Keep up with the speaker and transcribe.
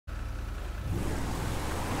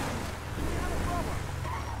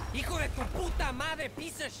Hijo de tu puta madre,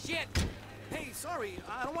 piece of shit! Hey, sorry,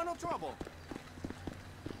 I don't want no trouble.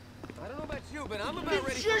 I don't know about you, but I'm about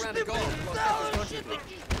ready for a round of golf.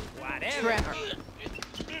 Whatever.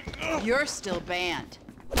 Trevor, you're still banned.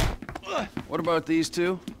 What about these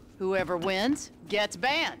two? Whoever wins gets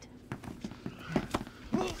banned.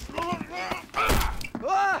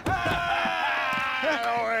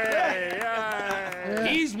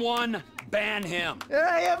 He's one. Ban him.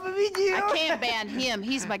 I can't ban him.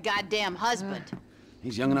 He's my goddamn husband.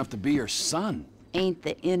 He's young enough to be your son. Ain't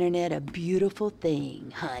the internet a beautiful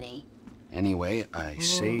thing, honey? Anyway, I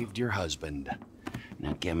saved your husband.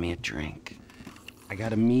 Now get me a drink. I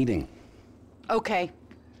got a meeting. Okay,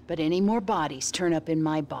 but any more bodies turn up in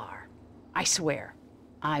my bar, I swear,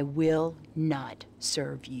 I will not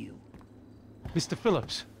serve you. Mr.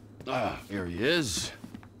 Phillips. Here he is.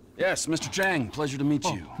 Yes, Mr. Chang, pleasure to meet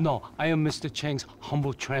you. No, I am Mr. Chang's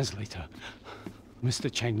humble translator.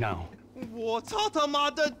 Mr. Chang now. 我操他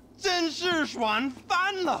妈的，真是爽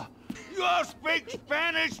翻了 You all speak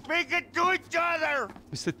Spanish, speak it to each other!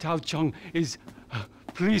 Mr. Tao Chung is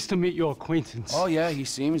pleased to meet your acquaintance. Oh yeah, he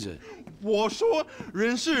seems it. 我说，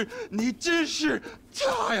人事，你真是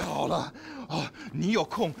太好了哦！你有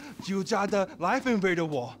空就加的来分配的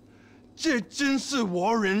我，这真是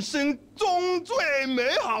我人生中最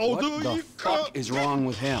美好的 What the 一刻。 fuck is wrong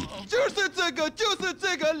with him? 就是这个，就是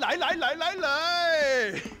这个，来来来来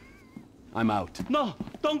来。 I'm out. No,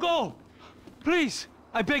 don't go! Please,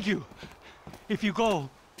 I beg you. If you go,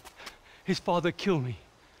 his father kill me.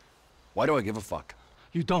 Why do I give a fuck?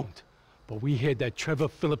 You don't. But we hear that Trevor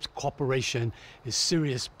Phillips Corporation is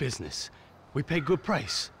serious business. We pay good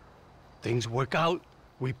price. Things work out,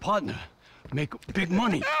 we partner, make big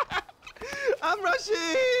money. I'm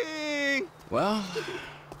rushing. Well,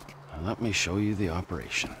 let me show you the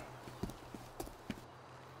operation.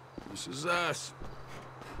 This is us.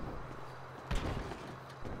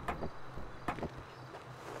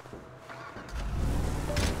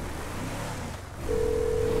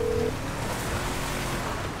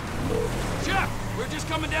 We're just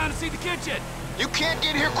coming down to see the kitchen. You can't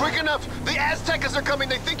get here quick enough! The Aztecas are coming!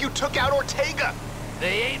 They think you took out Ortega!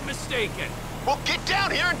 They ain't mistaken. Well, get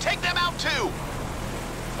down here and take them out, too!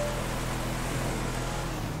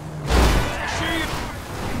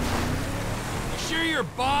 You sure your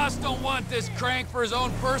boss don't want this crank for his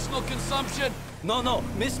own personal consumption? No,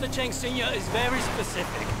 Mr. Chang Sr. is very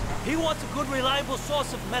specific. He wants a good, reliable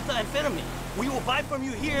source of methamphetamine. We will buy from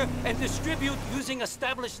you here and distribute using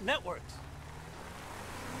established networks.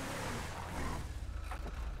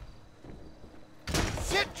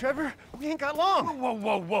 Shit, Trevor, we ain't got long.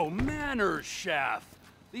 Whoa, manners, chef.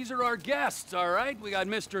 These are our guests, all right? We got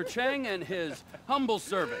Mr. Chang and his humble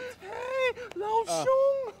servant. Hey, Lao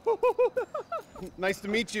Shung. Nice to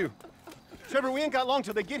meet you. Trevor, we ain't got long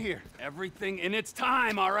till they get here. Everything in its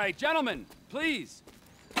time, all right. Gentlemen, please,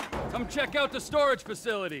 come check out the storage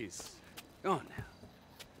facilities. Go on now.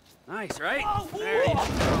 Nice, right? There you go.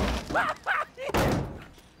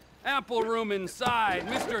 Ample room inside.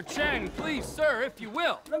 Mr. Chang, please, sir, if you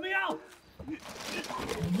will. Let me out!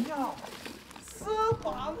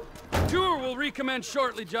 Tour will recommence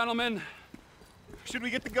shortly, gentlemen. Should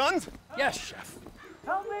we get the guns? Yes, chef.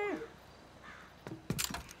 Help me!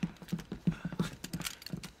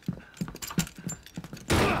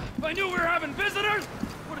 If I knew we were having visitors,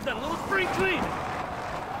 would have done a little spring clean.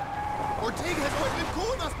 Ortega has always been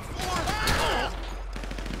cool with us before.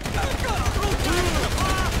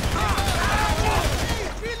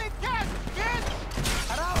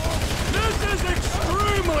 This is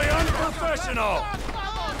extremely unprofessional.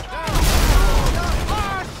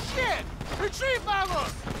 Oh, shit! Retreat,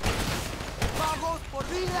 vamos! Vamos por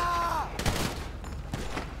vida!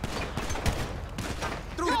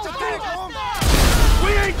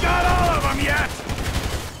 We ain't got all of them yet.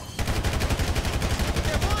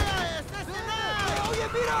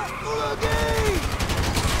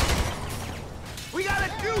 We gotta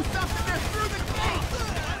do something! They're through the gate!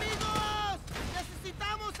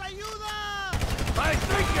 I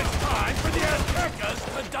think it's time for the Aztecas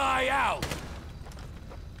to die out.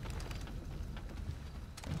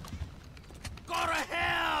 Go to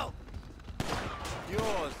hell!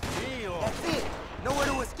 Dios mío! That's it! Nowhere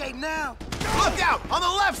to escape now! Look out! On the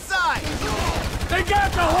left side! They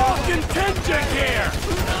got the whole contingent here!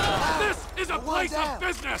 This is a place of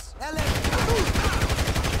business!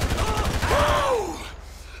 Woo!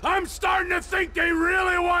 I'm starting to think they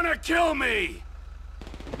really want to kill me!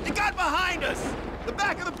 They got behind us! The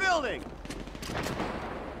back of the building!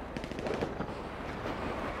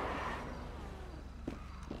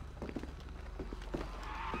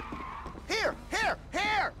 Here!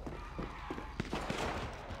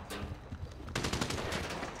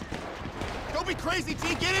 crazy,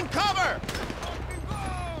 T! Get in cover!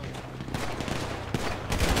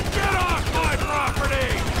 Get off my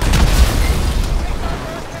property!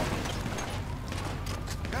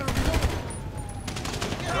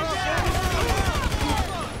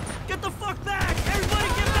 Get the fuck back! Everybody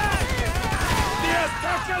get back! The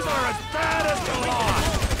Aztecas are as bad as the law!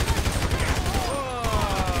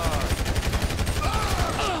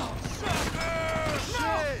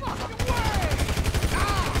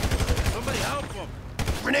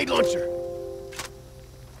 Grenade launcher!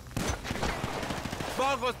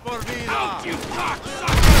 Vamos por vida! Out, you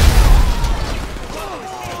cocksucker!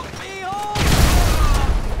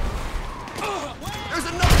 There's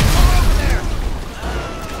another car over there!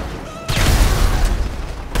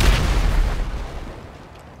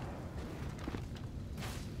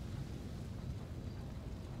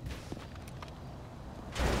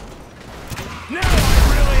 Now I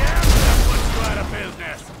really am gonna put you out of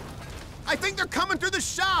business! I think they're coming through the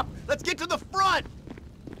shop! Let's get to the front!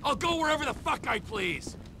 I'll go wherever the fuck I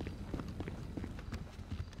please!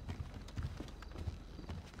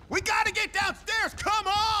 We gotta get downstairs! Come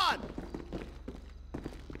on!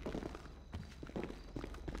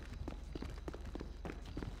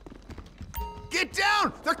 Get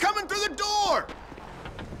down! They're coming through the door!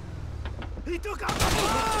 He took out the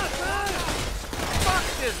bus! Fuck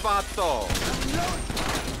this vato!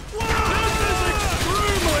 This is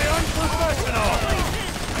extremely unprofessional!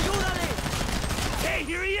 Hey,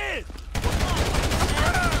 here he is!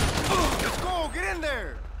 Let's go! Get in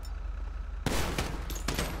there!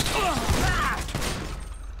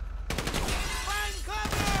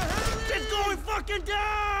 It's going fucking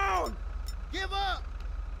down! Give up!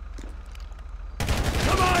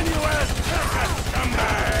 Come on, you Azteca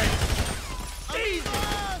scumbag! Easy!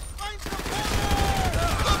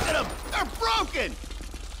 Look at them! They're broken!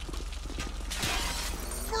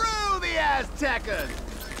 Screw the Aztecas!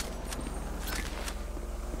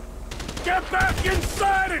 Get back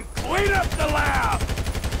inside and clean up the lab!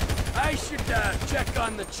 I should check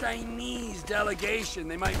on the Chinese delegation.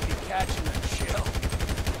 They might be catching a chill.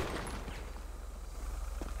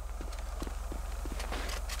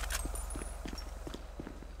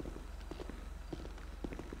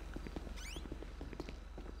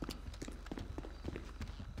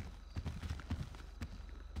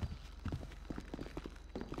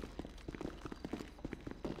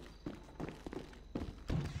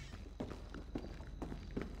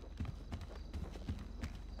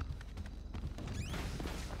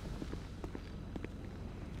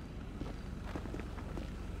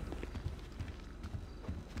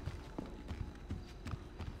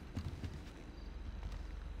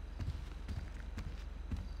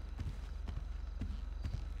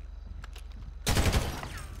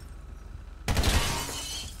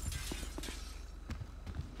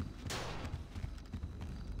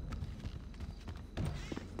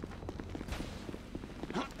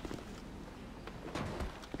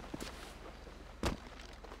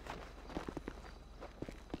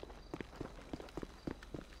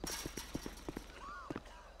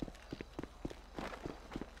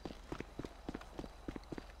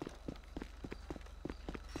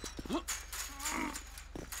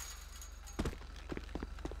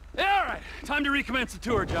 All right, time to recommence the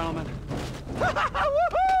tour, gentlemen.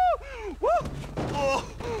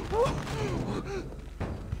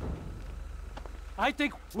 I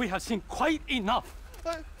think we have seen quite enough.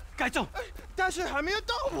 改正，但是还没有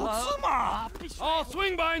到5次嘛。 I'll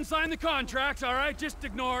swing by and sign the contracts, all right? Just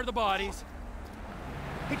ignore the bodies.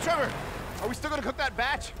 Hey, Trevor, are we still gonna cook that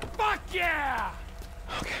batch? Fuck yeah!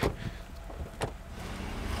 Okay.